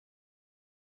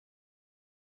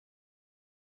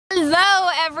Hello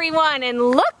everyone, and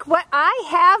look what I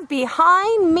have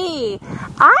behind me.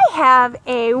 I have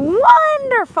a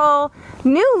wonderful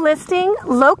new listing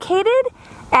located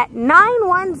at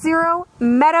 910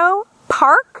 Meadow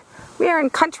Park. We are in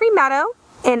Country Meadow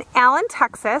in Allen,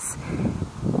 Texas.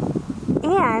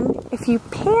 And if you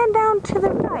pan down to the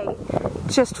right,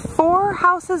 just 4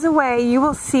 houses away, you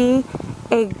will see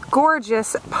a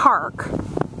gorgeous park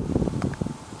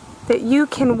that you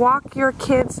can walk your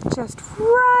kids just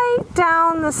right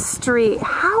down the street.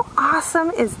 How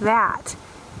awesome is that?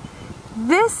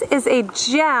 This is a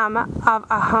gem of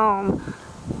a home.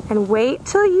 And wait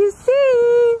till you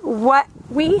see what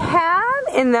we have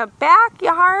in the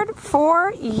backyard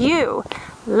for you.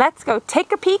 Let's go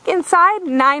take a peek inside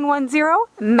 910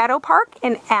 Meadow Park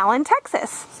in Allen,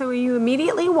 Texas. So when you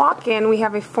immediately walk in, we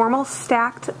have a formal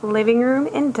stacked living room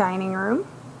and dining room.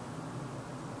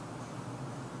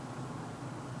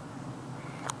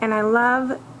 And I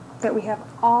love that we have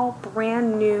all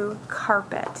brand new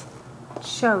carpet. It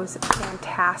shows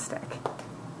fantastic.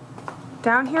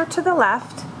 Down here to the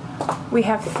left, we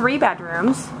have 3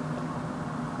 bedrooms.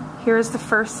 Here's the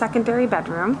first secondary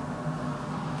bedroom.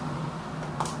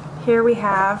 Here we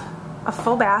have a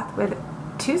full bath with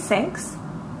 2 sinks.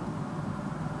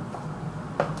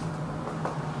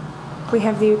 We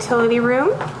have the utility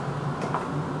room.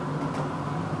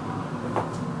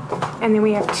 And then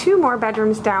we have 2 more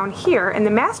bedrooms down here, and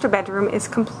the master bedroom is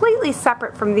completely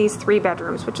separate from these 3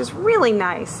 bedrooms, which is really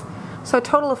nice. So a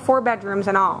total of 4 bedrooms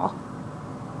in all.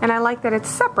 And I like that it's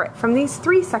separate from these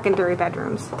 3 secondary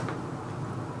bedrooms.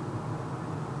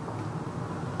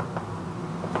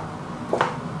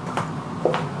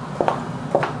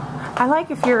 I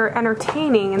like if you're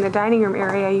entertaining in the dining room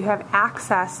area, you have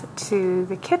access to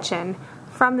the kitchen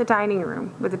from the dining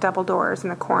room with the double doors in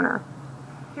the corner.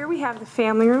 Here we have the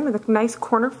family room with a nice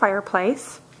corner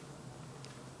fireplace.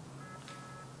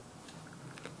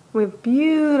 We have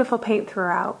beautiful paint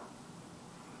throughout.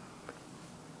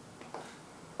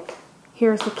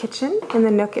 Here's the kitchen in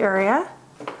the nook area.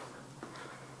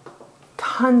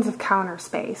 Tons of counter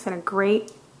space and a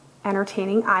great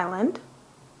entertaining island.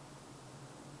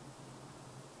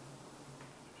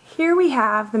 Here we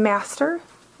have the master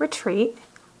retreat.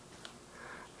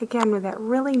 Again, with that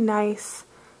really nice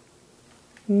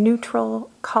neutral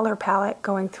color palette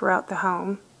going throughout the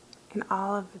home and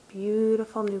all of the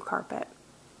beautiful new carpet.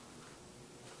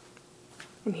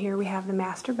 And here we have the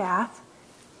master bath,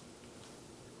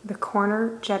 the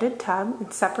corner jetted tub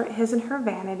and separate his and her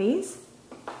vanities.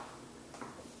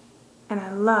 And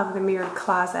I love the mirrored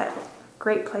closet.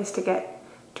 Great place to get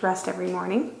dressed every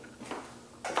morning.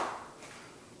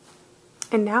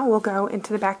 And now we'll go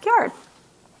into the backyard.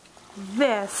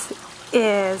 This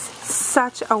is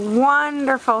such a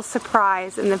wonderful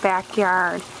surprise in the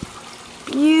backyard.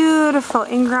 Beautiful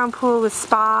in-ground pool with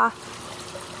spa,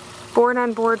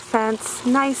 board-on-board fence,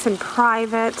 nice and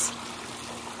private,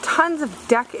 tons of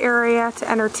deck area to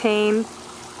entertain.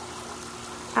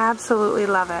 Absolutely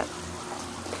love it.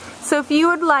 So if you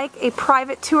would like a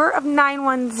private tour of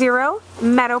 910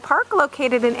 Meadow Park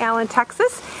located in Allen,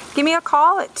 Texas, give me a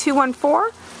call at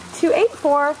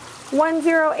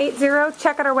 214-284-1080.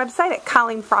 Check out our website at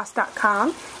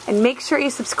colleenfrost.com and make sure you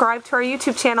subscribe to our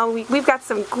YouTube channel. We've got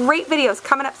some great videos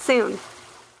coming up soon.